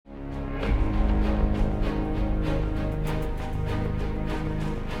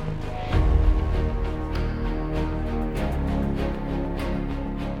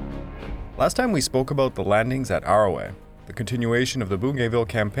Last time we spoke about the landings at Arawe, the continuation of the Bougainville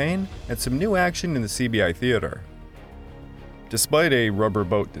campaign, and some new action in the CBI theater. Despite a rubber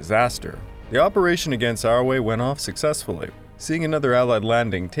boat disaster, the operation against Arawe went off successfully, seeing another Allied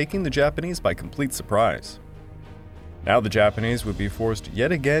landing taking the Japanese by complete surprise. Now the Japanese would be forced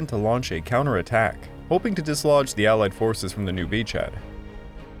yet again to launch a counterattack, hoping to dislodge the Allied forces from the new beachhead.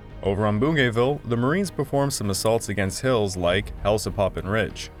 Over on Bougainville, the Marines performed some assaults against hills like Hellesopopin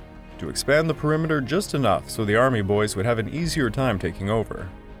Ridge, to expand the perimeter just enough so the Army boys would have an easier time taking over.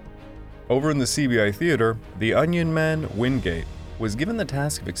 Over in the CBI theater, the Onion Man Wingate was given the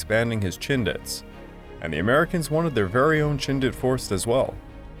task of expanding his Chindits, and the Americans wanted their very own Chindit force as well.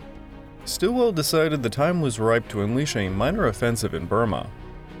 Stilwell decided the time was ripe to unleash a minor offensive in Burma,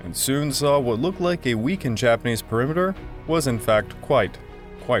 and soon saw what looked like a weakened Japanese perimeter was in fact quite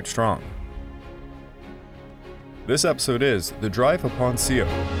strong. This episode is The Drive Upon Sio.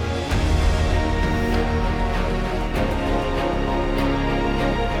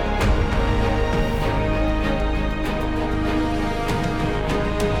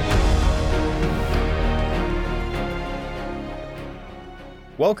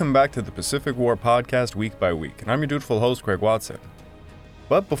 Welcome back to the Pacific War Podcast week by week, and I'm your dutiful host, Craig Watson.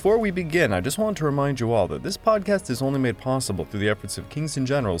 But before we begin, I just want to remind you all that this podcast is only made possible through the efforts of Kings and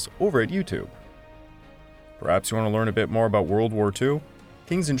Generals over at YouTube. Perhaps you want to learn a bit more about World War II?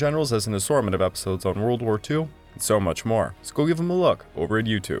 Kings and Generals has an assortment of episodes on World War II, and so much more, so go give them a look over at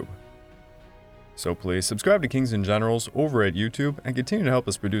YouTube. So please subscribe to Kings and Generals over at YouTube and continue to help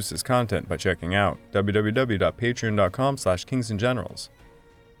us produce this content by checking out www.patreon.com/kingsandgenerals.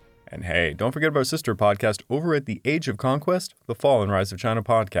 And hey, don't forget about our sister podcast over at The Age of Conquest, The Fall and Rise of China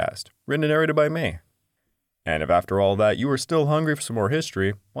podcast, written and narrated by me. And if after all that you are still hungry for some more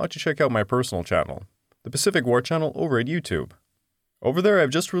history, why don't you check out my personal channel, the Pacific War channel over at YouTube. Over there I've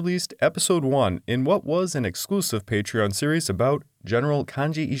just released episode 1 in what was an exclusive Patreon series about General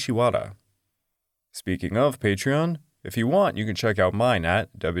Kanji Ishiwara. Speaking of Patreon, if you want, you can check out mine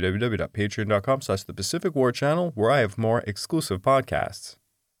at www.patreon.com/thepacificwarchannel, where I have more exclusive podcasts.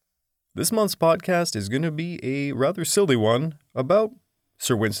 This month's podcast is going to be a rather silly one about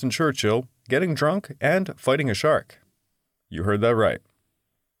Sir Winston Churchill getting drunk and fighting a shark. You heard that right.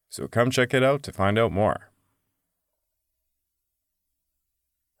 So come check it out to find out more.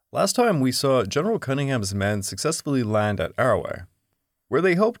 Last time we saw General Cunningham's men successfully land at Arawe, where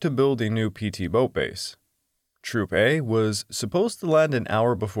they hoped to build a new PT boat base. Troop A was supposed to land an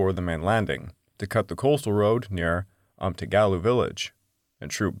hour before the main landing to cut the coastal road near Umtagalu village, and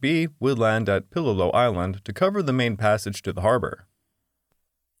Troop B would land at Pilolo Island to cover the main passage to the harbor.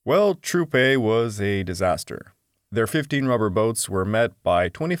 Well, Troop A was a disaster. Their 15 rubber boats were met by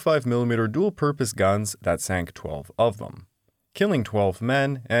 25mm dual-purpose guns that sank 12 of them, killing 12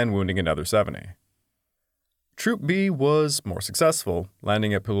 men and wounding another 70. Troop B was more successful,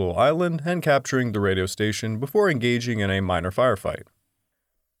 landing at Pilolo Island and capturing the radio station before engaging in a minor firefight.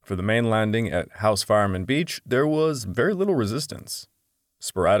 For the main landing at House Fireman Beach, there was very little resistance.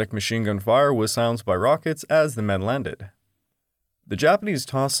 Sporadic machine gun fire was silenced by rockets as the men landed. The Japanese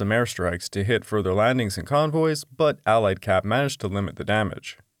tossed some airstrikes to hit further landings and convoys, but Allied cap managed to limit the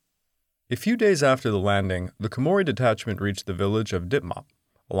damage. A few days after the landing, the Komori detachment reached the village of Dipmop,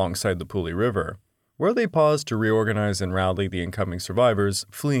 alongside the Puli River, where they paused to reorganize and rally the incoming survivors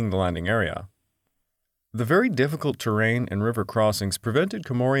fleeing the landing area. The very difficult terrain and river crossings prevented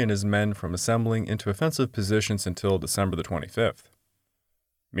Komori and his men from assembling into offensive positions until December the 25th.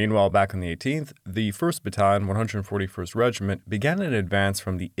 Meanwhile, back on the 18th, the 1st Battalion, 141st Regiment began an advance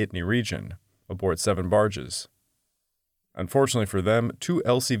from the Itni region, aboard 7 barges. Unfortunately for them, 2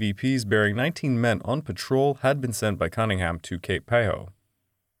 LCVPs bearing 19 men on patrol had been sent by Cunningham to Cape Pejo.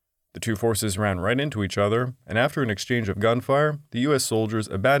 The two forces ran right into each other, and after an exchange of gunfire, the U.S. soldiers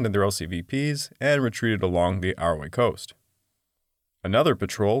abandoned their LCVPs and retreated along the Arawe coast. Another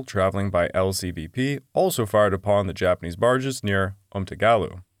patrol, traveling by LCVP, also fired upon the Japanese barges near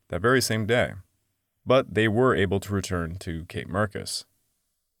Umtagalu that very same day, but they were able to return to Cape Mercus.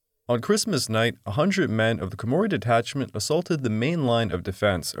 On Christmas night, 100 men of the Komori detachment assaulted the main line of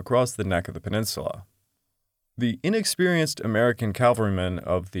defense across the neck of the peninsula. The inexperienced American cavalrymen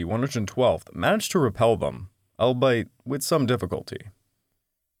of the 112th managed to repel them, albeit with some difficulty.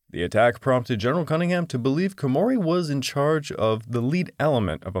 The attack prompted General Cunningham to believe Komori was in charge of the lead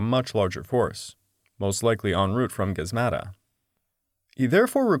element of a much larger force, most likely en route from Gesmata. He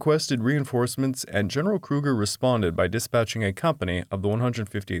therefore requested reinforcements, and General Kruger responded by dispatching a company of the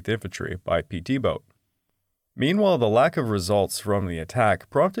 158th Infantry by PT boat. Meanwhile, the lack of results from the attack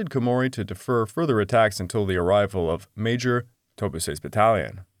prompted Komori to defer further attacks until the arrival of Major Tobuse's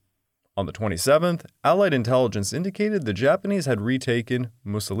battalion. On the 27th, Allied intelligence indicated the Japanese had retaken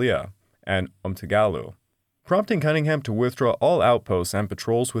Musalia and Umtagalu, prompting Cunningham to withdraw all outposts and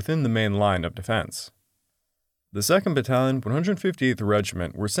patrols within the main line of defense. The 2nd Battalion, 158th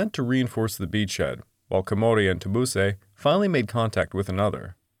Regiment were sent to reinforce the beachhead, while Komori and Tobuse finally made contact with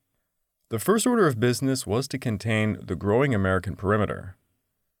another. The first order of business was to contain the growing American perimeter.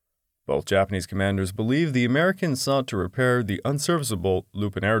 Both Japanese commanders believed the Americans sought to repair the unserviceable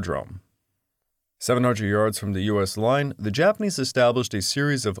Lupin Aerodrome. 700 yards from the U.S. line, the Japanese established a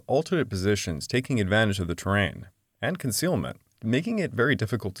series of alternate positions taking advantage of the terrain and concealment, making it very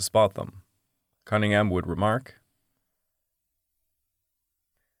difficult to spot them. Cunningham would remark,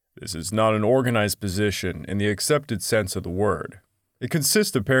 "This is not an organized position in the accepted sense of the word. It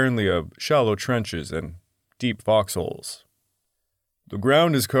consists apparently of shallow trenches and deep foxholes. The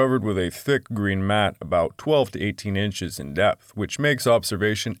ground is covered with a thick green mat about 12 to 18 inches in depth, which makes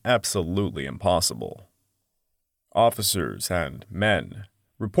observation absolutely impossible. Officers and men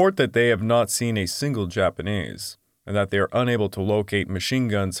report that they have not seen a single Japanese, and that they are unable to locate machine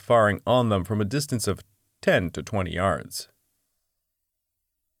guns firing on them from a distance of 10 to 20 yards.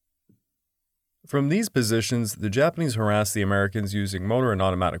 From these positions, the Japanese harassed the Americans using motor and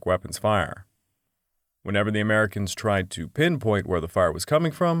automatic weapons fire. Whenever the Americans tried to pinpoint where the fire was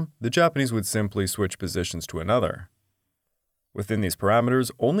coming from, the Japanese would simply switch positions to another. Within these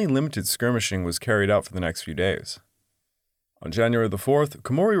parameters, only limited skirmishing was carried out for the next few days. On January the 4th,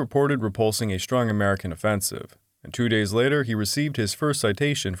 Komori reported repulsing a strong American offensive, and 2 days later he received his first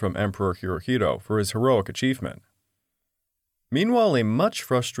citation from Emperor Hirohito for his heroic achievement. Meanwhile, a much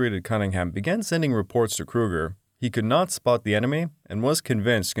frustrated Cunningham began sending reports to Kruger. He could not spot the enemy and was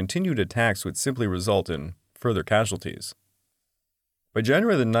convinced continued attacks would simply result in further casualties. By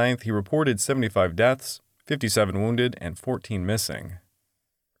January the 9th, he reported 75 deaths, 57 wounded, and 14 missing.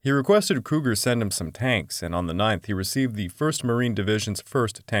 He requested Kruger send him some tanks, and on the 9th he received the 1st Marine Division's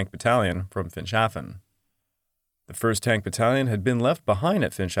 1st Tank Battalion from Finschhafen. The 1st Tank Battalion had been left behind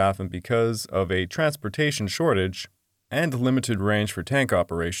at Finschhafen because of a transportation shortage and limited range for tank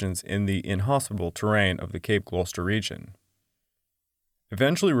operations in the inhospitable terrain of the Cape Gloucester region.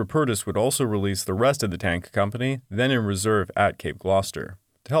 Eventually, Rupertus would also release the rest of the tank company, then in reserve at Cape Gloucester,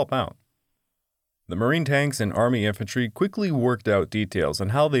 to help out. The Marine tanks and Army infantry quickly worked out details on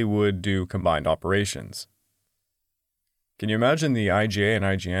how they would do combined operations. Can you imagine the IGA and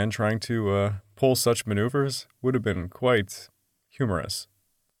IGN trying to pull such maneuvers? Would have been quite humorous.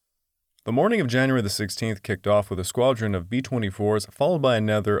 The morning of January the 16th kicked off with a squadron of B-24s followed by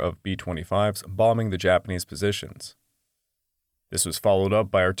another of B-25s bombing the Japanese positions. This was followed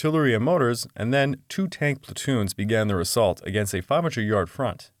up by artillery and mortars, and then 2 tank platoons began their assault against a 500-yard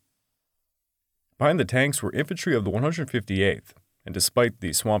front. Behind the tanks were infantry of the 158th, and despite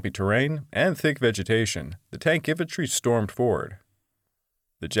the swampy terrain and thick vegetation, the tank infantry stormed forward.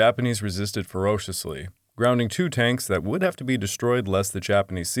 The Japanese resisted ferociously, grounding 2 tanks that would have to be destroyed lest the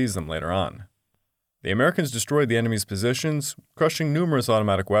Japanese seize them later on. The Americans destroyed the enemy's positions, crushing numerous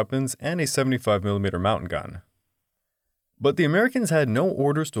automatic weapons and a 75mm mountain gun. But the Americans had no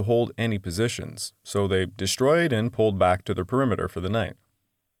orders to hold any positions, so they destroyed and pulled back to their perimeter for the night.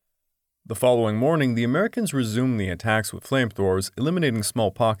 The following morning, the Americans resumed the attacks with flamethrowers, eliminating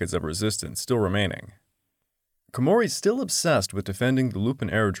small pockets of resistance still remaining. Komori, still obsessed with defending the Lupin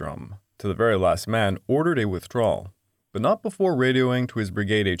Aerodrome, to the very last man, ordered a withdrawal, but not before radioing to his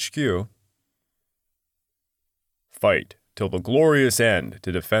brigade HQ, "Fight till the glorious end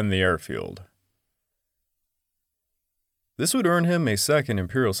to defend the airfield." This would earn him a 2nd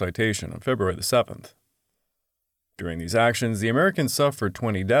Imperial citation on February the 7th. During these actions, the Americans suffered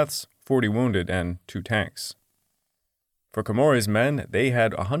 20 deaths, 40 wounded, and 2 tanks. For Komori's men, they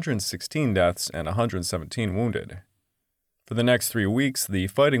had 116 deaths and 117 wounded. For the next 3 weeks, the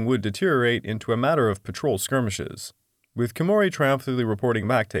fighting would deteriorate into a matter of patrol skirmishes, with Komori triumphantly reporting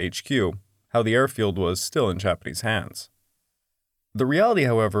back to HQ how the airfield was still in Japanese hands. The reality,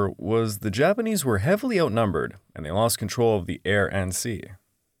 however, was the Japanese were heavily outnumbered and they lost control of the air and sea.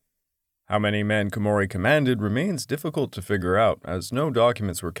 How many men Komori commanded remains difficult to figure out, as no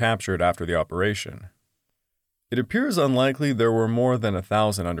documents were captured after the operation. It appears unlikely there were more than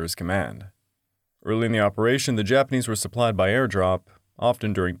 1,000 under his command. Early in the operation, the Japanese were supplied by airdrop,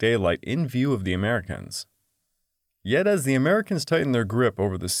 often during daylight, in view of the Americans. Yet as the Americans tightened their grip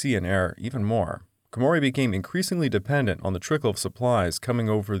over the sea and air even more, Komori became increasingly dependent on the trickle of supplies coming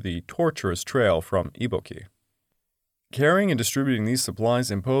over the tortuous trail from Iboki. Carrying and distributing these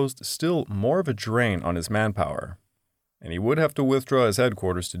supplies imposed still more of a drain on his manpower, and he would have to withdraw his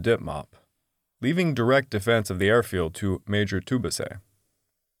headquarters to Dipmop, leaving direct defense of the airfield to Major Tubase.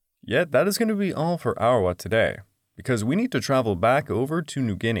 Yet that is going to be all for Arawa today, because we need to travel back over to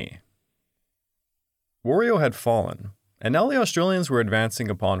New Guinea. Wario had fallen, and now the Australians were advancing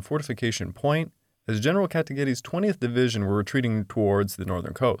upon Fortification Point as General Katagiri's 20th Division were retreating towards the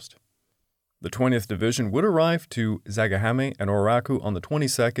northern coast. The 20th Division would arrive to Zagahame and Oraku on the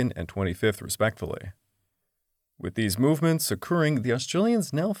 22nd and 25th respectively. With these movements occurring, the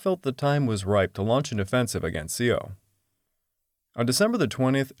Australians now felt the time was ripe to launch an offensive against Sio. On December the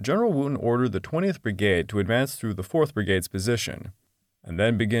 20th, General Wooten ordered the 20th Brigade to advance through the 4th Brigade's position, and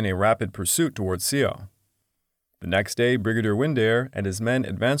then begin a rapid pursuit towards Sio. The next day, Brigadier Windair and his men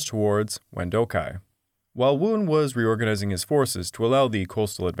advanced towards Wendokai, while Wooten was reorganizing his forces to allow the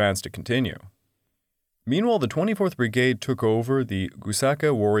coastal advance to continue. Meanwhile, the 24th Brigade took over the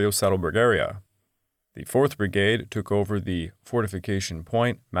Gusaka Wario Saddleberg area. The 4th Brigade took over the Fortification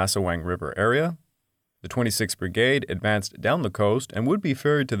Point Masawang River area. The 26th Brigade advanced down the coast and would be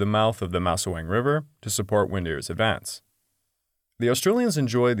ferried to the mouth of the Masawang River to support Windair's advance. The Australians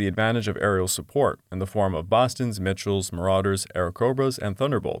enjoyed the advantage of aerial support in the form of Bostons, Mitchells, Marauders, Airacobras, and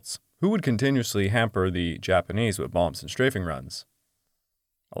Thunderbolts, who would continuously hamper the Japanese with bombs and strafing runs.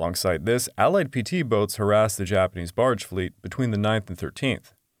 Alongside this, Allied PT boats harassed the Japanese barge fleet between the 9th and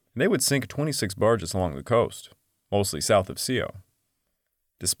 13th, and they would sink 26 barges along the coast, mostly south of Sio.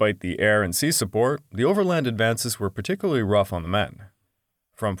 Despite the air and sea support, the overland advances were particularly rough on the men.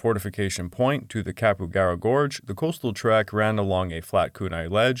 From Fortification Point to the Kapugara Gorge, the coastal track ran along a flat kunai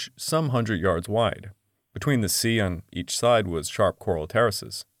ledge some 100 yards wide. Between the sea on each side was sharp coral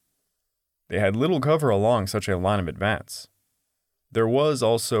terraces. They had little cover along such a line of advance. There was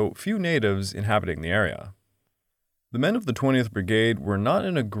also few natives inhabiting the area. The men of the 20th Brigade were not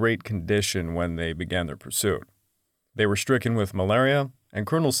in a great condition when they began their pursuit. They were stricken with malaria, and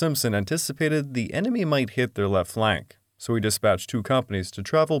Colonel Simpson anticipated the enemy might hit their left flank, so he dispatched 2 companies to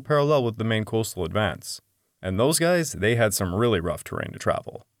travel parallel with the main coastal advance. And those guys, they had some really rough terrain to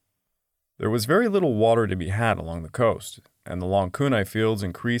travel. There was very little water to be had along the coast, and the long kunai fields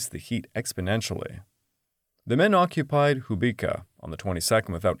increased the heat exponentially. The men occupied Hubika on the 22nd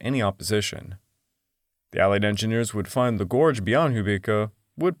without any opposition. The Allied engineers would find the gorge beyond Hubika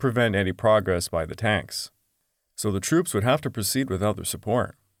would prevent any progress by the tanks, so the troops would have to proceed without their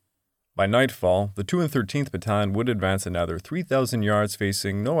support. By nightfall, the 2 and 13th Battalion would advance another 3,000 yards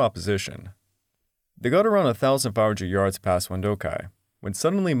facing no opposition. They got around 1,500 yards past Wendokai, when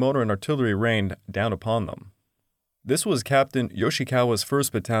suddenly motor and artillery rained down upon them. This was Captain Yoshikawa's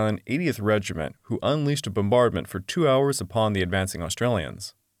 1st Battalion, 80th Regiment, who unleashed a bombardment for 2 hours upon the advancing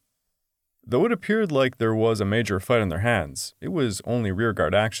Australians. Though it appeared like there was a major fight on their hands, it was only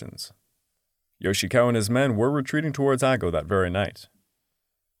rearguard actions. Yoshikawa and his men were retreating towards Ago that very night.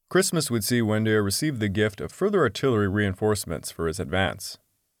 Christmas would see Windair receive the gift of further artillery reinforcements for his advance.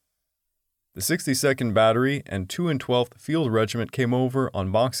 The 62nd Battery and 2 and 12th Field Regiment came over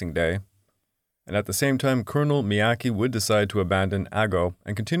on Boxing Day, and at the same time Colonel Miyake would decide to abandon Ago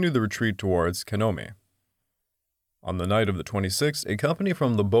and continue the retreat towards Kanomi. On the night of the 26th, a company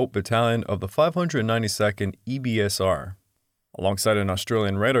from the Boat Battalion of the 592nd EBSR, alongside an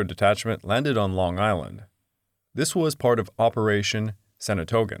Australian radar detachment, landed on Long Island. This was part of Operation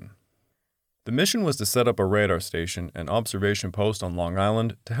Sanatogan. The mission was to set up a radar station and observation post on Long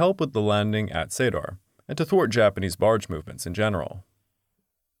Island to help with the landing at Sadar and to thwart Japanese barge movements in general.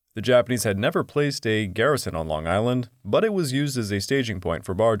 The Japanese had never placed a garrison on Long Island, but it was used as a staging point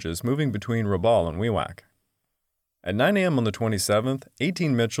for barges moving between Rabaul and Wewak. At 9 a.m. on the 27th,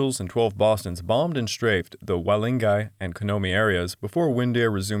 18 Mitchells and 12 Bostons bombed and strafed the Walingai and Kanomi areas before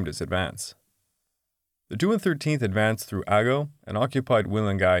Windair resumed its advance. The 2 and 13th advanced through Ago and occupied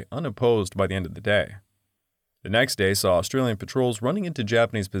Walingai unopposed by the end of the day. The next day saw Australian patrols running into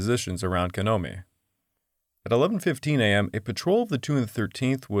Japanese positions around Kanomi. At 11:15 a.m., a patrol of the 2 and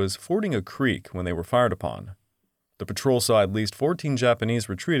 13th was fording a creek when they were fired upon. The patrol saw at least 14 Japanese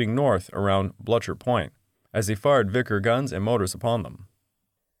retreating north around Blutcher Point, as they fired Vickers guns and mortars upon them.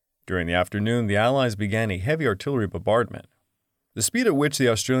 During the afternoon, the Allies began a heavy artillery bombardment. The speed at which the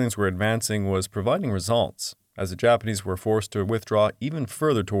Australians were advancing was providing results, as the Japanese were forced to withdraw even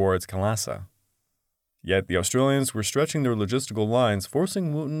further towards Kalasa. Yet the Australians were stretching their logistical lines,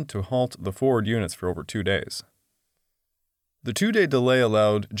 forcing Wooten to halt the forward units for over 2 days. The 2-day delay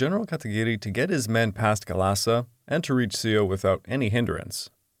allowed General Katagiri to get his men past Kalasa and to reach Sio without any hindrance.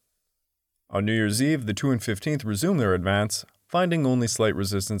 On New Year's Eve, the 2 and 15th resumed their advance, finding only slight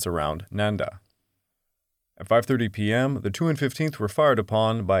resistance around Nanda. At 5:30 p.m., the 2 and 15th were fired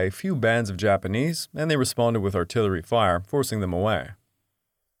upon by a few bands of Japanese, and they responded with artillery fire, forcing them away.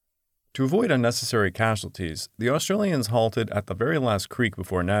 To avoid unnecessary casualties, the Australians halted at the very last creek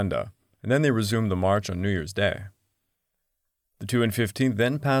before Nanda, and then they resumed the march on New Year's Day. The 2 and 15th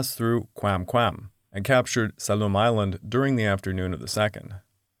then passed through Quam Quam and captured Salum Island during the afternoon of the 2nd.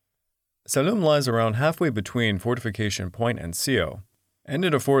 Salum lies around halfway between Fortification Point and Sio, and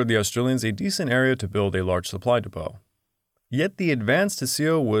it afforded the Australians a decent area to build a large supply depot. Yet the advance to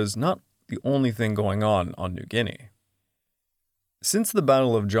Sio was not the only thing going on New Guinea. Since the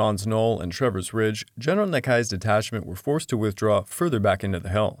Battle of Johns Knoll and Trevor's Ridge, General Nakai's detachment were forced to withdraw further back into the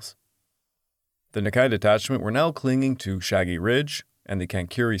hills. The Nakai detachment were now clinging to Shaggy Ridge and the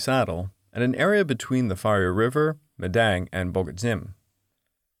Kankuri Saddle, and an area between the Faria River, Medang, and Bogatim.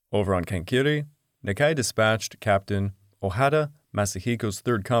 Over on Kankuri, Nakai dispatched Captain Ohada Masahiko's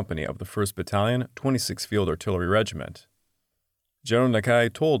 3rd Company of the 1st Battalion, 26th Field Artillery Regiment. General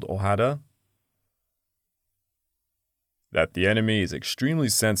Nakai told Ohada that the enemy is extremely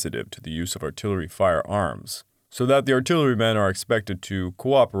sensitive to the use of artillery firearms, so that the artillerymen are expected to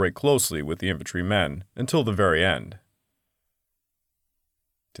cooperate closely with the infantrymen until the very end.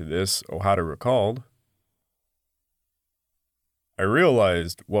 To this, Ohada recalled, "I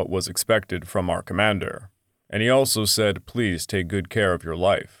realized what was expected from our commander, and he also said, 'Please take good care of your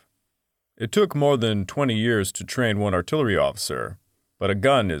life.' It took more than 20 years to train one artillery officer, but a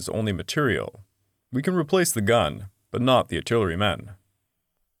gun is only material. We can replace the gun, but not the artillerymen."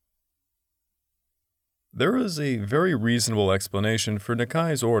 There is a very reasonable explanation for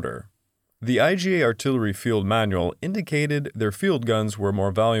Nakai's order. The IGA Artillery Field Manual indicated their field guns were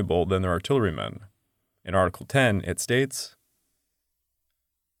more valuable than their artillerymen. In Article 10, it states,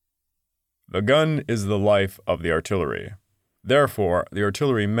 "The gun is the life of the artillery. Therefore, the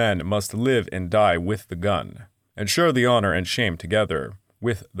artillerymen must live and die with the gun, and share the honor and shame together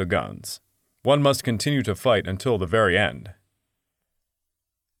with the guns. One must continue to fight until the very end."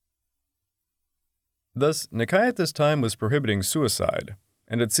 Thus, Nakai at this time was prohibiting suicide,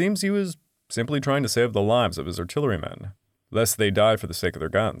 and it seems he was simply trying to save the lives of his artillerymen, lest they die for the sake of their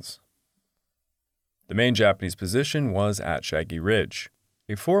guns. The main Japanese position was at Shaggy Ridge,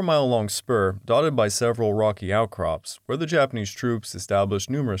 a 4-mile-long spur dotted by several rocky outcrops where the Japanese troops established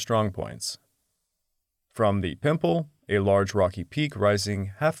numerous strongpoints. From the Pimple, a large rocky peak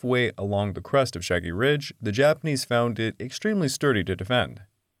rising halfway along the crest of Shaggy Ridge, the Japanese found it extremely sturdy to defend.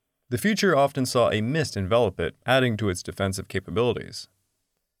 The feature often saw a mist envelop it, adding to its defensive capabilities.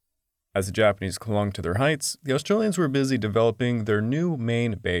 As the Japanese clung to their heights, the Australians were busy developing their new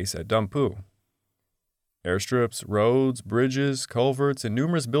main base at Dampu. Airstrips, roads, bridges, culverts, and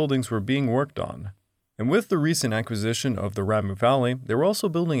numerous buildings were being worked on. And with the recent acquisition of the Ramu Valley, they were also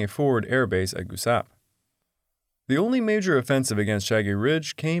building a forward airbase at Gusap. The only major offensive against Shaggy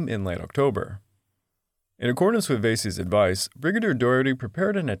Ridge came in late October. In accordance with Vasey's advice, Brigadier Doherty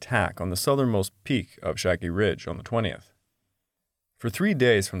prepared an attack on the southernmost peak of Shaggy Ridge on the 20th. For 3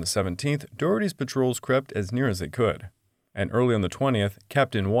 days from the 17th, Doherty's patrols crept as near as they could, and early on the 20th,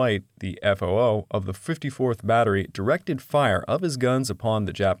 Captain White, the FOO of the 54th Battery, directed fire of his guns upon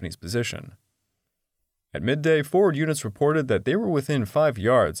the Japanese position. At midday, forward units reported that they were within 5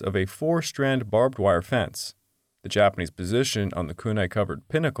 yards of a 4-strand barbed wire fence. The Japanese position on the kunai-covered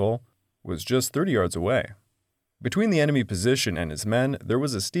pinnacle was just 30 yards away. Between the enemy position and his men, there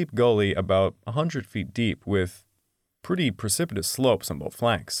was a steep gully about 100 feet deep with pretty precipitous slopes on both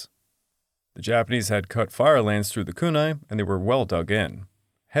flanks. The Japanese had cut fire lanes through the kunai, and they were well dug in,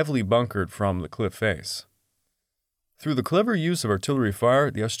 heavily bunkered from the cliff face. Through the clever use of artillery fire,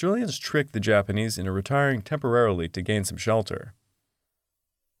 the Australians tricked the Japanese into retiring temporarily to gain some shelter.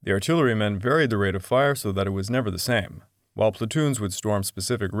 The artillerymen varied the rate of fire so that it was never the same, while platoons would storm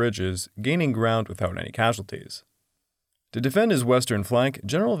specific ridges, gaining ground without any casualties. To defend his western flank,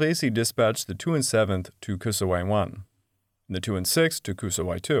 General Vasey dispatched the 2 and 7th to Kusawai 1, and the 2 and 6th to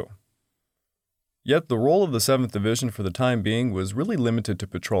Kusawai 2. Yet the role of the 7th Division for the time being was really limited to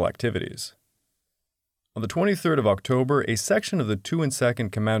patrol activities. On the 23rd of October, a section of the 2 and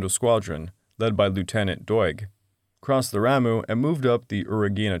 2nd Commando Squadron, led by Lieutenant Doig, crossed the Ramu and moved up the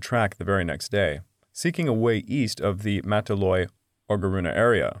Uragina track the very next day, seeking a way east of the Mataloi-Orgaruna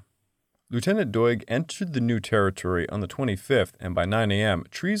area. Lieutenant Doig entered the new territory on the 25th, and by 9 a.m.,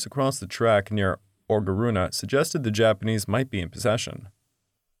 trees across the track near Orgaruna suggested the Japanese might be in possession.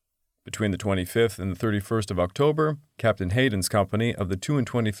 Between the 25th and the 31st of October, Captain Hayden's company of the 2 and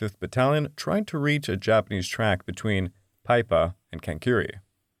 25th Battalion tried to reach a Japanese track between Paipa and Kankuri.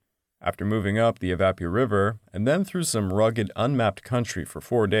 After moving up the Avapi River and then through some rugged, unmapped country for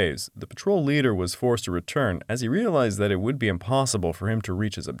 4 days, the patrol leader was forced to return as he realized that it would be impossible for him to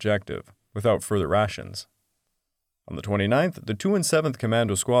reach his objective without further rations. On the 29th, the 2 and 7th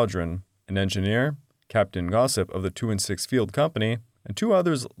Commando Squadron, an engineer, Captain Gossip of the 2 and 6 Field Company, and 2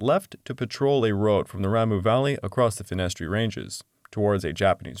 others left to patrol a road from the Ramu Valley across the Finistère Ranges towards a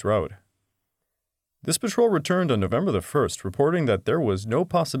Japanese road. This patrol returned on November the 1st, reporting that there was no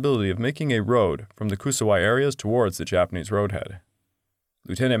possibility of making a road from the Kusawai areas towards the Japanese roadhead.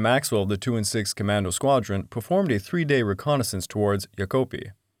 Lieutenant Maxwell of the 2 and 6 Commando Squadron performed a 3-day reconnaissance towards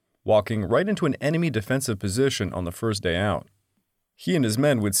Yakopi, walking right into an enemy defensive position on the first day out. He and his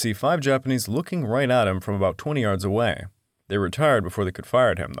men would see 5 Japanese looking right at him from about 20 yards away. They retired before they could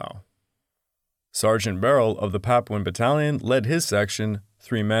fire at him, though. Sergeant Barrel of the Papuan Battalion led his section,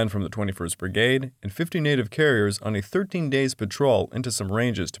 3 men from the 21st Brigade, and 50 native carriers on a 13 days patrol into some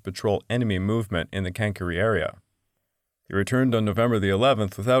ranges to patrol enemy movement in the Kankuri area. He returned on November the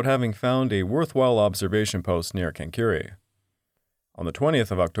 11th without having found a worthwhile observation post near Kankuri. On the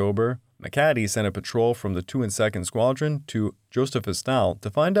 20th of October, McCaddy sent a patrol from the 2 and 2nd Squadron to Josephistal to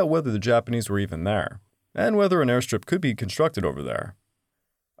find out whether the Japanese were even there, and whether an airstrip could be constructed over there.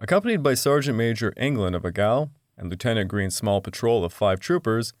 Accompanied by Sergeant Major England of Agao and Lieutenant Green's small patrol of 5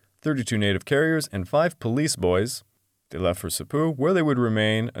 troopers, 32 native carriers, and 5 police boys, they left for Sipu, where they would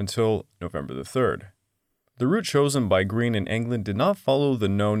remain until November the 3rd. The route chosen by Green and England did not follow the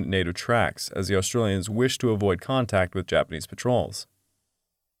known native tracks, as the Australians wished to avoid contact with Japanese patrols.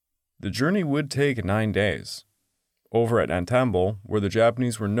 The journey would take 9 days. Over at Antambo, where the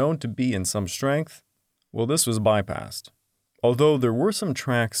Japanese were known to be in some strength, well, this was bypassed. Although there were some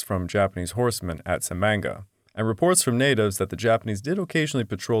tracks from Japanese horsemen at Sembanga, and reports from natives that the Japanese did occasionally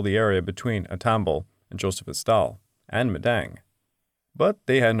patrol the area between Antambo and Josephistal and Madang. But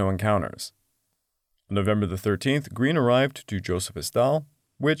they had no encounters. On November the 13th, Green arrived to Josephistal,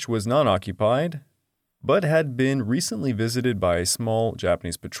 which was not occupied, but had been recently visited by a small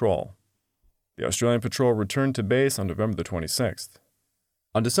Japanese patrol. The Australian patrol returned to base on November the 26th.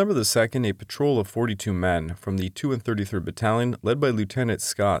 On December the 2nd, a patrol of 42 men from the 2 and 33rd Battalion, led by Lieutenant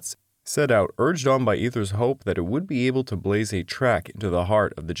Scotts, set out, urged on by Ether's hope that it would be able to blaze a track into the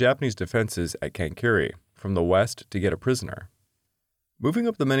heart of the Japanese defenses at Kankuri from the west to get a prisoner. Moving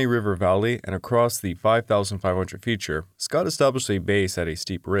up the Many River Valley and across the 5,500 feature, Scott established a base at a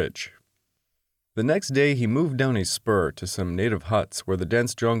steep ridge. The next day, he moved down a spur to some native huts where the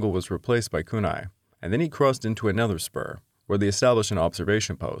dense jungle was replaced by kunai, and then he crossed into another spur, where they established an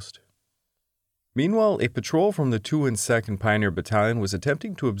observation post. Meanwhile, a patrol from the 2 and 2nd Pioneer Battalion was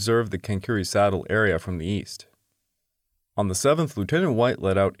attempting to observe the Kankuri Saddle area from the east. On the 7th, Lieutenant White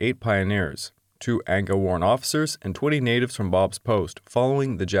led out 8 pioneers, 2 Angkor officers, and 20 natives from Bob's Post,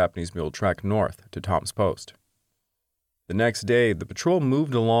 following the Japanese mule track north to Tom's Post. The next day, the patrol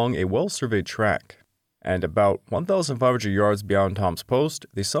moved along a well-surveyed track, and about 1,500 yards beyond Tom's Post,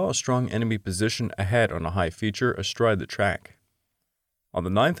 they saw a strong enemy position ahead on a high feature astride the track. On the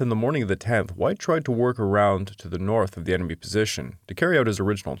 9th and the morning of the 10th, White tried to work around to the north of the enemy position to carry out his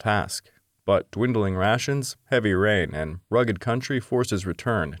original task, but dwindling rations, heavy rain, and rugged country forced his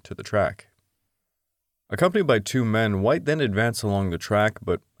return to the track. Accompanied by 2 men, White then advanced along the track,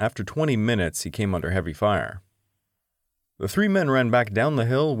 but after 20 minutes he came under heavy fire. The 3 men ran back down the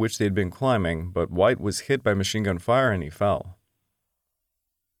hill which they had been climbing, but White was hit by machine gun fire and he fell.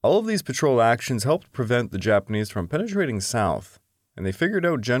 All of these patrol actions helped prevent the Japanese from penetrating south, and they figured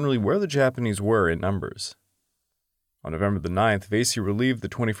out generally where the Japanese were in numbers. On November the 9th, Vasey relieved the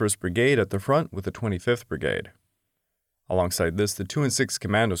 21st Brigade at the front with the 25th Brigade. Alongside this, the 2 and 6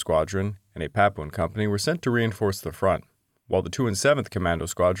 Commando Squadron and a Papuan company were sent to reinforce the front, while the 2 and 7th Commando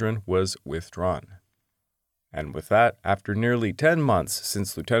Squadron was withdrawn. And with that, after nearly 10 months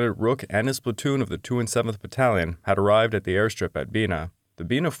since Lieutenant Rook and his platoon of the 2 and 7th Battalion had arrived at the airstrip at Bina, the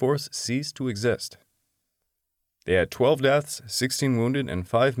Bina force ceased to exist. They had 12 deaths, 16 wounded, and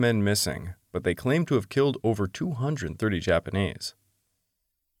 5 men missing, but they claimed to have killed over 230 Japanese.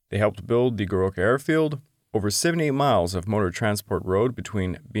 They helped build the Goroka airfield, over 78 miles of motor transport road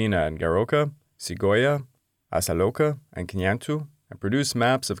between Bina and Goroka, Sigoya, Asaloka, and Kinyantu, and produced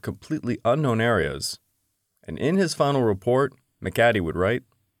maps of completely unknown areas. And in his final report, McCaddy would write,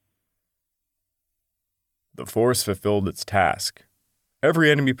 "The force fulfilled its task.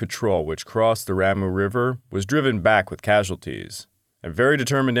 Every enemy patrol which crossed the Ramu River was driven back with casualties, and very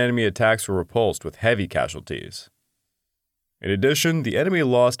determined enemy attacks were repulsed with heavy casualties. In addition, the enemy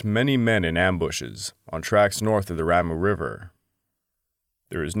lost many men in ambushes on tracks north of the Ramu River.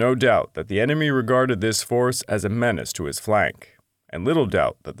 There is no doubt that the enemy regarded this force as a menace to his flank, and little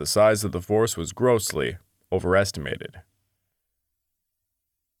doubt that the size of the force was grossly overestimated."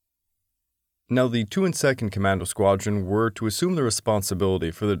 Now, the 2 and 2nd Commando Squadron were to assume the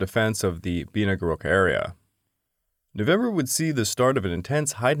responsibility for the defense of the Bina Goroka area. November would see the start of an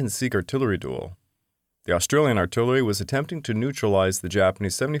intense hide-and-seek artillery duel. The Australian artillery was attempting to neutralize the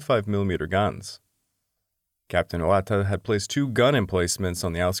Japanese 75mm guns. Captain Owata had placed 2 gun emplacements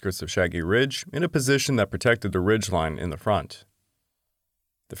on the outskirts of Shaggy Ridge in a position that protected the ridgeline in the front.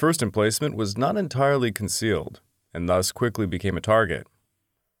 The first emplacement was not entirely concealed, and thus quickly became a target.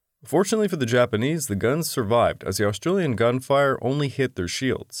 Fortunately for the Japanese, the guns survived as the Australian gunfire only hit their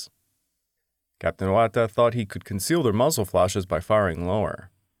shields. Captain Owata thought he could conceal their muzzle flashes by firing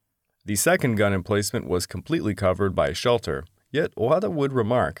lower. The second gun emplacement was completely covered by a shelter, yet Owata would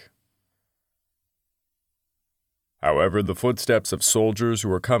remark, "However, the footsteps of soldiers who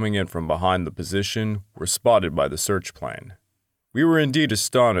were coming in from behind the position were spotted by the search plane. We were indeed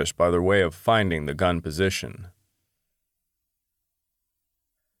astonished by their way of finding the gun position."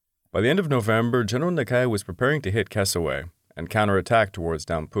 By the end of November, General Nakai was preparing to hit Kesawe and counterattack towards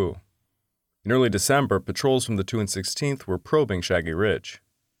Dampu. In early December, patrols from the 2 and 16th were probing Shaggy Ridge.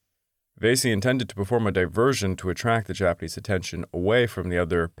 Vasey intended to perform a diversion to attract the Japanese attention away from the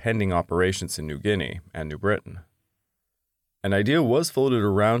other pending operations in New Guinea and New Britain. An idea was floated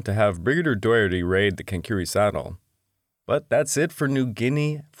around to have Brigadier Doherty raid the Kankuri Saddle. But that's it for New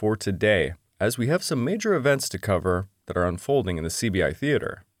Guinea for today, as we have some major events to cover that are unfolding in the CBI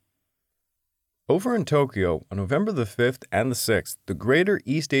Theater. Over in Tokyo, on November the 5th and the 6th, the Greater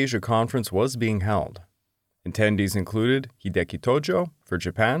East Asia Conference was being held. Attendees included Hideki Tojo for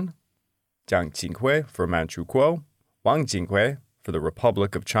Japan, Jiang Qinghui for Manchukuo, Wang Jinghui for the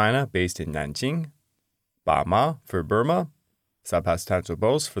Republic of China based in Nanjing, Ba Ma for Burma, Sabhas Tancho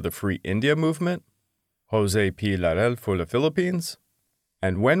Bose for the Free India Movement, Jose P. Larel for the Philippines,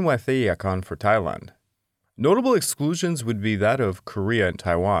 and Wen Watheiakon for Thailand. Notable exclusions would be that of Korea and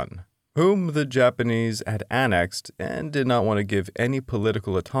Taiwan, whom the Japanese had annexed and did not want to give any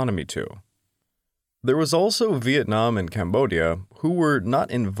political autonomy to. There was also Vietnam and Cambodia, who were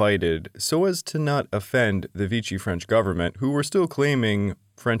not invited so as to not offend the Vichy French government, who were still claiming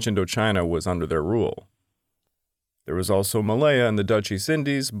French Indochina was under their rule. There was also Malaya and the Dutch East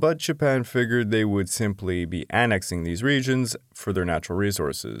Indies, but Japan figured they would simply be annexing these regions for their natural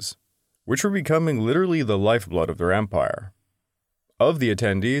resources, which were becoming literally the lifeblood of their empire. Of the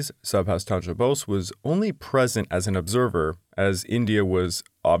attendees, Subhas Chandra Bose was only present as an observer, as India was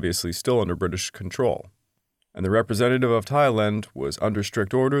obviously still under British control, and the representative of Thailand was under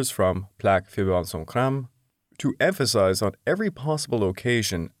strict orders from Plak Phibon Songkhram to emphasize on every possible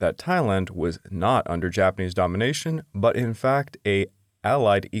occasion that Thailand was not under Japanese domination, but in fact a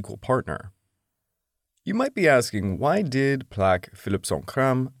allied equal partner. You might be asking, why did Plak Philip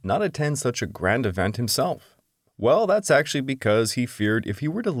Songkhram not attend such a grand event himself? Well, that's actually because he feared if he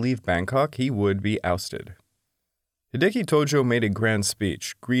were to leave Bangkok, he would be ousted. Hideki Tojo made a grand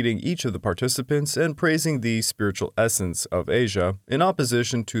speech, greeting each of the participants and praising the spiritual essence of Asia in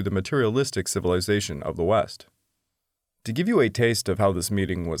opposition to the materialistic civilization of the West. To give you a taste of how this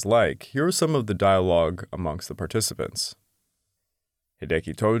meeting was like, here are some of the dialogue amongst the participants.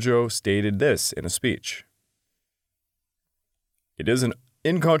 Hideki Tojo stated this in a speech. "It is an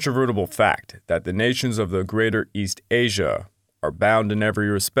incontrovertible fact that the nations of the Greater East Asia are bound in every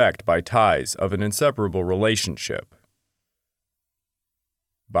respect by ties of an inseparable relationship."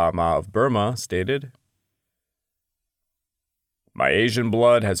 Ba Ma of Burma stated, "My Asian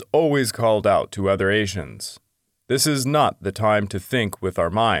blood has always called out to other Asians. This is not the time to think with our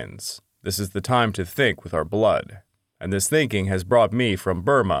minds. This is the time to think with our blood. And this thinking has brought me from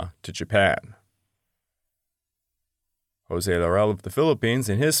Burma to Japan." Jose Laurel of the Philippines,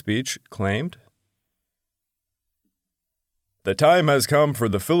 in his speech, claimed, "The time has come for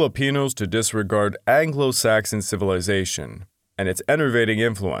the Filipinos to disregard Anglo-Saxon civilization and its enervating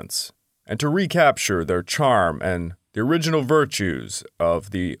influence, and to recapture their charm and the original virtues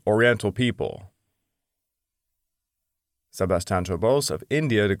of the Oriental people." Sebastian Bose of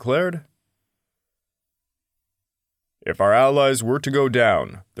India declared, "If our allies were to go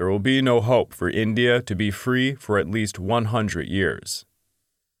down, there will be no hope for India to be free for at least 100 years.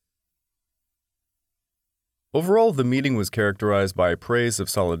 Overall, the meeting was characterized by praise of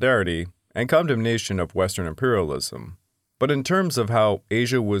solidarity and condemnation of Western imperialism. But in terms of how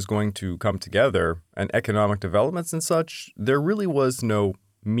Asia was going to come together and economic developments and such, there really was no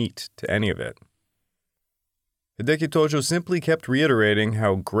meat to any of it. Hideki Tojo simply kept reiterating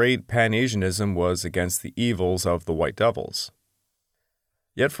how great Pan-Asianism was against the evils of the White Devils.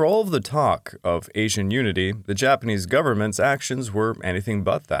 Yet for all of the talk of Asian unity, the Japanese government's actions were anything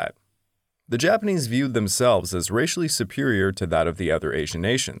but that. The Japanese viewed themselves as racially superior to that of the other Asian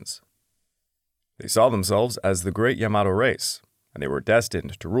nations. They saw themselves as the great Yamato race, and they were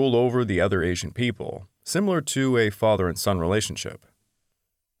destined to rule over the other Asian people, similar to a father and son relationship.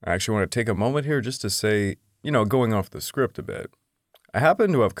 I actually want to take a moment here just to say, going off the script a bit, I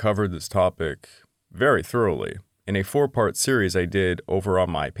happen to have covered this topic very thoroughly in a 4-part series I did over on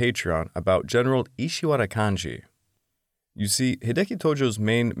my Patreon about General Ishiwara Kanji. You see, Hideki Tojo's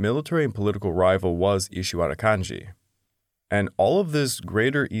main military and political rival was Ishiwara Kanji. And all of this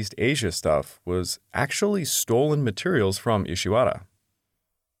Greater East Asia stuff was actually stolen materials from Ishiwara.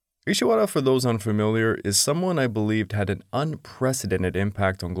 Ishiwara, for those unfamiliar, is someone I believed had an unprecedented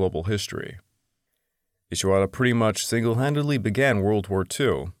impact on global history. Ishiwara pretty much single-handedly began World War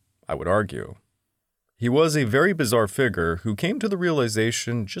II, I would argue. He was a very bizarre figure who came to the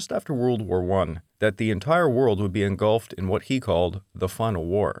realization just after World War I that the entire world would be engulfed in what he called the Final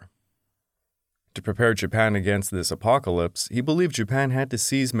War. To prepare Japan against this apocalypse, he believed Japan had to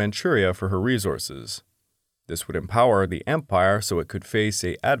seize Manchuria for her resources. This would empower the empire so it could face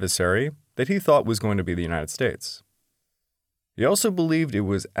an adversary that he thought was going to be the United States. He also believed it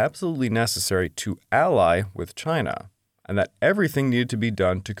was absolutely necessary to ally with China, and that everything needed to be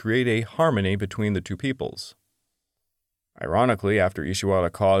done to create a harmony between the two peoples. Ironically, after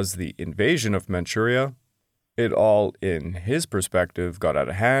Ishiwara caused the invasion of Manchuria, it all, in his perspective, got out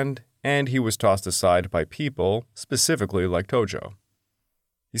of hand, and he was tossed aside by people, specifically like Tojo.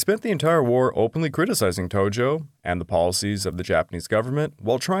 He spent the entire war openly criticizing Tojo and the policies of the Japanese government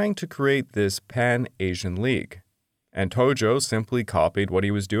while trying to create this Pan-Asian League, and Tojo simply copied what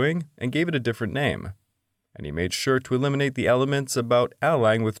he was doing and gave it a different name. And he made sure to eliminate the elements about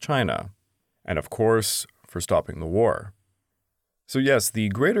allying with China, and of course, for stopping the war. So yes, the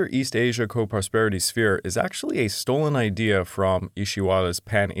Greater East Asia Co-Prosperity Sphere is actually a stolen idea from Ishiwara's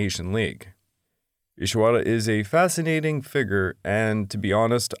Pan-Asian League. Ishiwara is a fascinating figure, and to be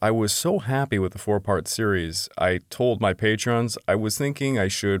honest, I was so happy with the 4-part series, I told my patrons I was thinking I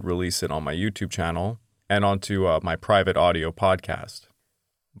should release it on my YouTube channel and onto my private audio podcast.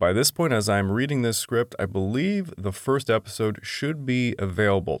 By this point, as I'm reading this script, I believe the first episode should be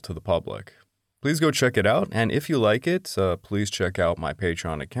available to the public. Please go check it out, and if you like it, please check out my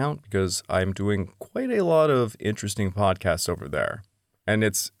Patreon account because I'm doing quite a lot of interesting podcasts over there. And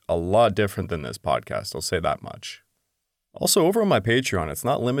it's a lot different than this podcast, I'll say that much. Also, over on my Patreon, it's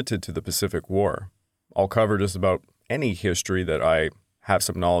not limited to the Pacific War. I'll cover just about any history that I have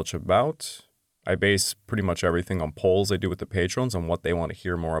some knowledge about. I base pretty much everything on polls I do with the patrons on what they want to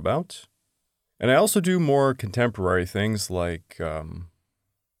hear more about. And I also do more contemporary things like,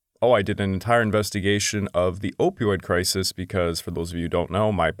 I did an entire investigation of the opioid crisis because, for those of you who don't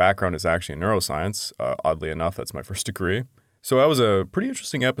know, my background is actually in neuroscience. Oddly enough, that's my first degree. So that was a pretty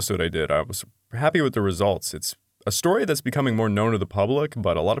interesting episode I did. I was happy with the results. It's a story that's becoming more known to the public,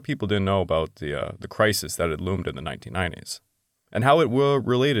 but a lot of people didn't know about the crisis that had loomed in the 1990s. And how it were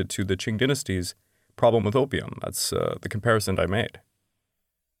related to the Qing dynasty's problem with opium. That's the comparison I made.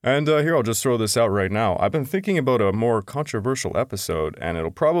 And here, I'll just throw this out right now. I've been thinking about a more controversial episode, and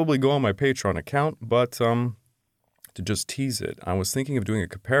it'll probably go on my Patreon account, but to just tease it, I was thinking of doing a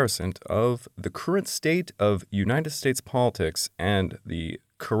comparison of the current state of United States politics and the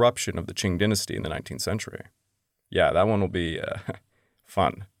corruption of the Qing dynasty in the 19th century. Yeah, that one will be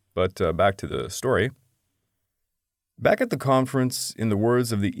fun. But back to the story. Back at the conference, in the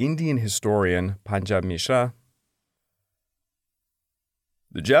words of the Indian historian Panjab Mishra,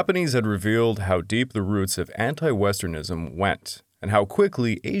 the Japanese had revealed how deep the roots of anti-Westernism went and how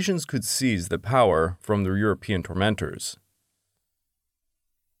quickly Asians could seize the power from the European tormentors.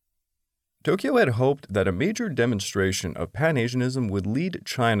 Tokyo had hoped that a major demonstration of Pan-Asianism would lead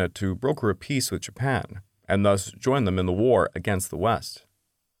China to broker a peace with Japan and thus join them in the war against the West.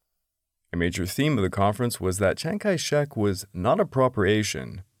 A major theme of the conference was that Chiang Kai-shek was not a proper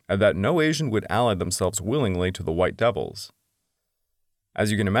Asian, and that no Asian would ally themselves willingly to the White Devils. As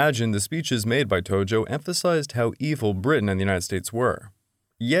you can imagine, the speeches made by Tojo emphasized how evil Britain and the United States were.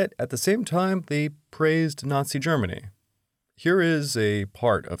 Yet, at the same time, they praised Nazi Germany. Here is a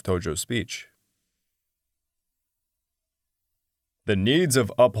part of Tojo's speech. The needs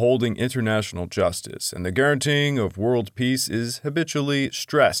of upholding international justice and the guaranteeing of world peace is habitually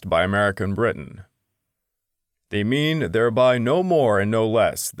stressed by America and Britain. They mean thereby no more and no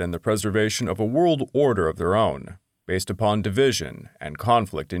less than the preservation of a world order of their own, based upon division and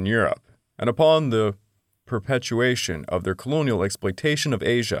conflict in Europe, and upon the perpetuation of their colonial exploitation of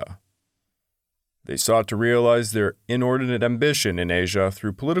Asia. They sought to realize their inordinate ambition in Asia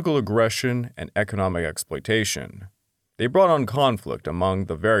through political aggression and economic exploitation. They brought on conflict among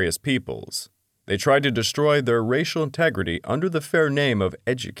the various peoples. They tried to destroy their racial integrity under the fair name of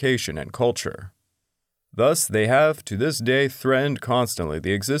education and culture. Thus, they have to this day threatened constantly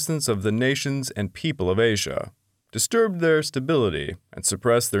the existence of the nations and people of Asia, disturbed their stability, and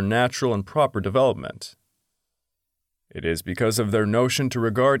suppressed their natural and proper development. It is because of their notion to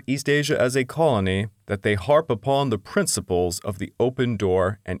regard East Asia as a colony that they harp upon the principles of the open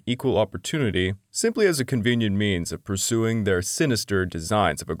door and equal opportunity simply as a convenient means of pursuing their sinister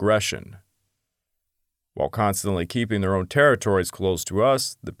designs of aggression. While constantly keeping their own territories close to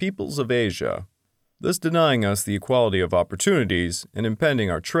us, the peoples of Asia, thus denying us the equality of opportunities and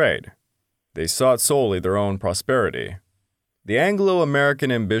impeding our trade, they sought solely their own prosperity. The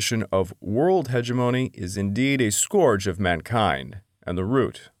Anglo-American ambition of world hegemony is indeed a scourge of mankind and the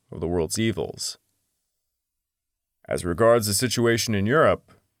root of the world's evils. As regards the situation in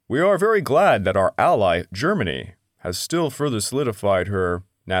Europe, we are very glad that our ally, Germany, has still further solidified her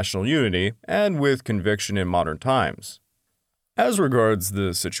national unity and with conviction in modern times. As regards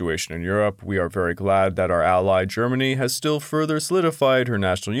the situation in Europe, we are very glad that our ally Germany has still further solidified her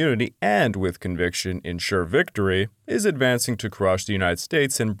national unity and, with conviction in sure victory, is advancing to crush the United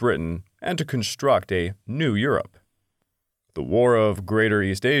States and Britain and to construct a new Europe. The war of Greater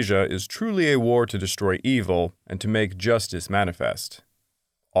East Asia is truly a war to destroy evil and to make justice manifest.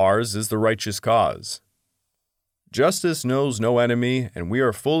 Ours is the righteous cause. Justice knows no enemy, and we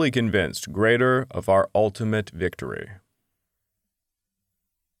are fully convinced greater of our ultimate victory.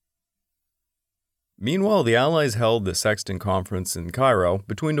 Meanwhile, the Allies held the Sexton Conference in Cairo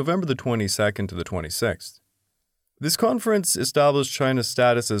between November the 22nd to the 26th. This conference established China's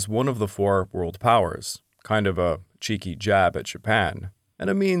status as one of the four world powers, kind of a cheeky jab at Japan,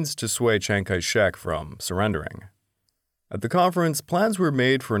 and a means to sway Chiang Kai-shek from surrendering. At the conference, plans were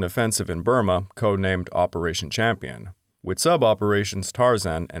made for an offensive in Burma, codenamed Operation Champion, with sub-operations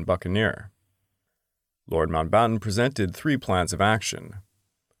Tarzan and Buccaneer. Lord Mountbatten presented 3 plans of action.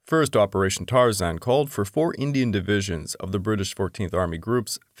 First, Operation Tarzan called for 4 Indian divisions of the British 14th Army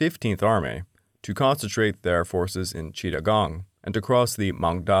Group's 15th Army to concentrate their forces in Chittagong and to cross the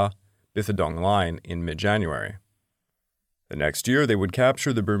Mangda-Bithadong line in mid-January. The next year, they would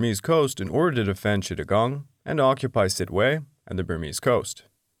capture the Burmese coast in order to defend Chittagong and occupy Sittwe and the Burmese coast.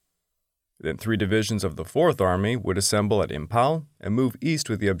 Then 3 divisions of the 4th Army would assemble at Impal and move east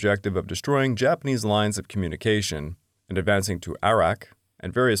with the objective of destroying Japanese lines of communication and advancing to Arak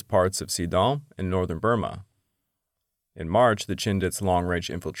and various parts of Sidon in northern Burma. In March, the Chindit's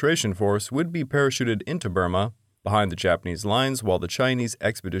long-range infiltration force would be parachuted into Burma behind the Japanese lines while the Chinese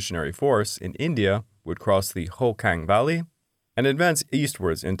Expeditionary Force in India would cross the Hokang Valley and advance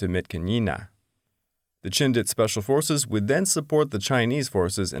eastwards into Myitkyina. The Chindit Special Forces would then support the Chinese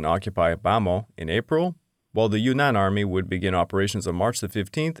forces and occupy Bamo in April, while the Yunnan Army would begin operations on March the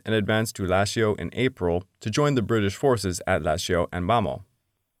 15th and advance to Lashio in April to join the British forces at Lashio and Bamo.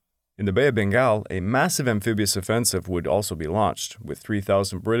 In the Bay of Bengal, a massive amphibious offensive would also be launched, with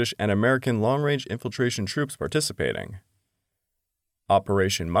 3,000 British and American long-range infiltration troops participating.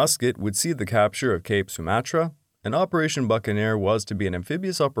 Operation Musket would see the capture of Cape Sumatra, and Operation Buccaneer was to be an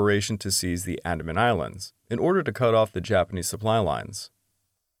amphibious operation to seize the Andaman Islands, in order to cut off the Japanese supply lines.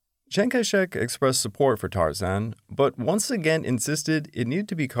 Chiang Kai-shek expressed support for Tarzan, but once again insisted it needed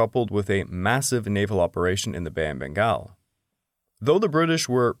to be coupled with a massive naval operation in the Bay of Bengal. Though the British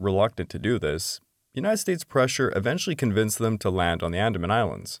were reluctant to do this, United States pressure eventually convinced them to land on the Andaman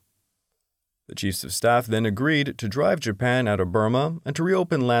Islands. The chiefs of staff then agreed to drive Japan out of Burma and to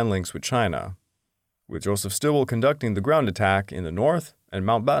reopen land links with China, with Joseph Stilwell conducting the ground attack in the north and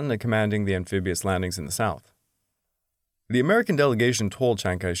Mountbatten commanding the amphibious landings in the south. The American delegation told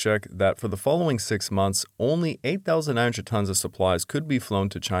Chiang Kai-shek that for the following 6 months, only 8,900 tons of supplies could be flown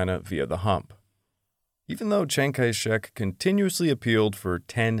to China via the hump, even though Chiang Kai-shek continuously appealed for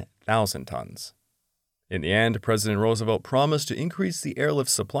 10,000 tons. In the end, President Roosevelt promised to increase the airlift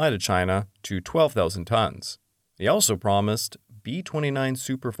supply to China to 12,000 tons. He also promised B-29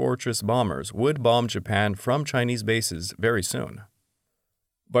 Superfortress bombers would bomb Japan from Chinese bases very soon.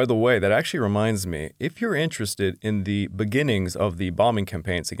 By the way, that actually reminds me, if you're interested in the beginnings of the bombing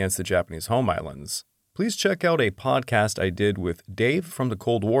campaigns against the Japanese home islands, please check out a podcast I did with Dave from the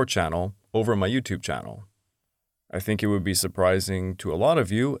Cold War channel over on my YouTube channel. I think it would be surprising to a lot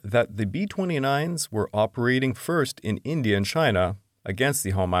of you that the B-29s were operating first in India and China against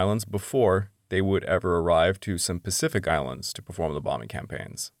the home islands before they would ever arrive to some Pacific islands to perform the bombing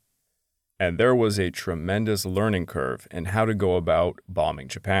campaigns. And there was a tremendous learning curve in how to go about bombing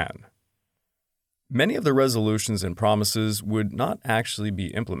Japan. Many of the resolutions and promises would not actually be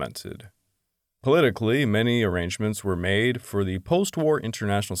implemented. Politically, many arrangements were made for the post-war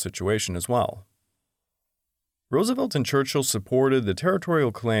international situation as well. Roosevelt and Churchill supported the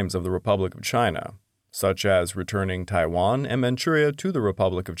territorial claims of the Republic of China, such as returning Taiwan and Manchuria to the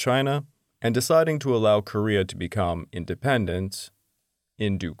Republic of China and deciding to allow Korea to become independent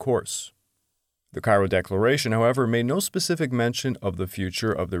in due course. The Cairo Declaration, however, made no specific mention of the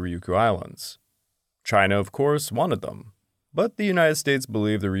future of the Ryukyu Islands. China, of course, wanted them, but the United States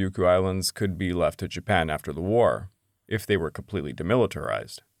believed the Ryukyu Islands could be left to Japan after the war, if they were completely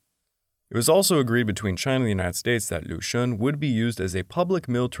demilitarized. It was also agreed between China and the United States that Lushun would be used as a public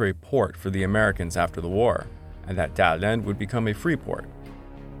military port for the Americans after the war, and that Dalian would become a free port.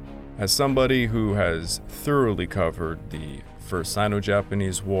 As somebody who has thoroughly covered the First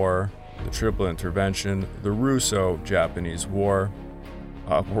Sino-Japanese War, the Triple Intervention, the Russo-Japanese War,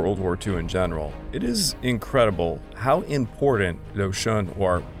 World War II in general, it is incredible how important Lushun,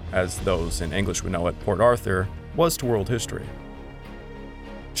 or as those in English would know it, Port Arthur, was to world history.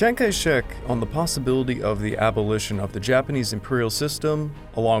 Chiang Kai-shek, on the possibility of the abolition of the Japanese imperial system,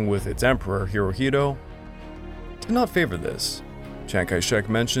 along with its emperor Hirohito, did not favor this. Chiang Kai-shek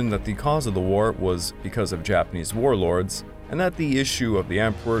mentioned that the cause of the war was because of Japanese warlords, and that the issue of the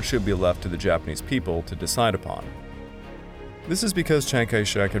emperor should be left to the Japanese people to decide upon. This is because Chiang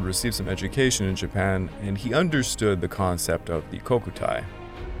Kai-shek had received some education in Japan, and he understood the concept of the Kokutai,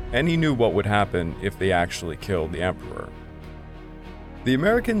 and he knew what would happen if they actually killed the emperor. The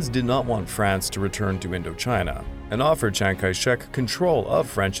Americans did not want France to return to Indochina, and offered Chiang Kai-shek control of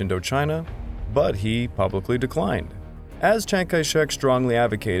French Indochina, but he publicly declined. As Chiang Kai-shek strongly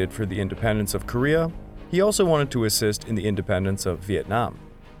advocated for the independence of Korea, he also wanted to assist in the independence of Vietnam.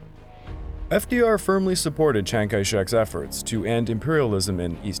 FDR firmly supported Chiang Kai-shek's efforts to end imperialism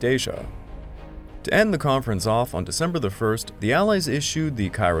in East Asia. To end the conference off on December the 1st, the Allies issued the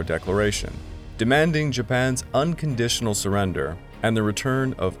Cairo Declaration, demanding Japan's unconditional surrender and the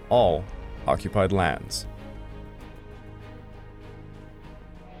return of all occupied lands.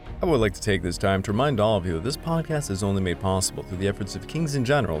 I would like to take this time to remind all of you that this podcast is only made possible through the efforts of Kings and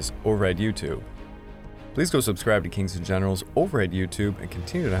Generals over at YouTube. Please go subscribe to Kings and Generals over at YouTube and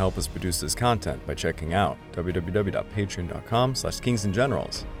continue to help us produce this content by checking out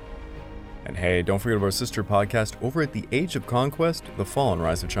www.patreon.com/kingsandgenerals. And hey, don't forget about our sister podcast over at the Age of Conquest, The Fall and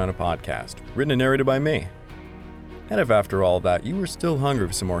Rise of China podcast, written and narrated by me. And if after all that you are still hungry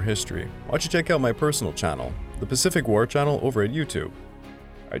for some more history, why don't you check out my personal channel, the Pacific War channel over at YouTube.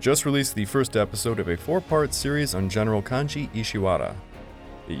 I just released the first episode of a 4-part series on General Kanji Ishiwara.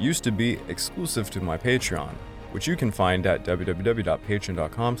 It used to be exclusive to my Patreon, which you can find at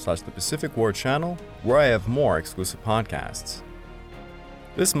www.patreon.com/thepacificwarchannel, where I have more exclusive podcasts.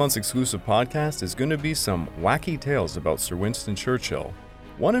 This month's exclusive podcast is going to be some wacky tales about Sir Winston Churchill,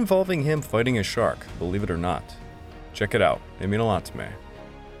 one involving him fighting a shark, believe it or not. Check it out, they mean a lot to me.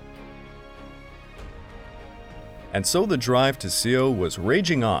 And so the drive to Seo was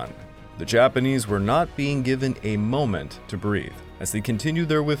raging on. The Japanese were not being given a moment to breathe as they continued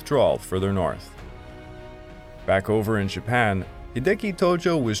their withdrawal further north. Back over in Japan, Hideki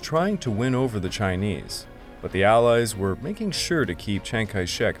Tojo was trying to win over the Chinese, but the Allies were making sure to keep Chiang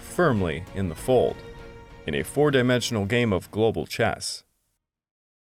Kai-shek firmly in the fold, in a 4-dimensional game of global chess.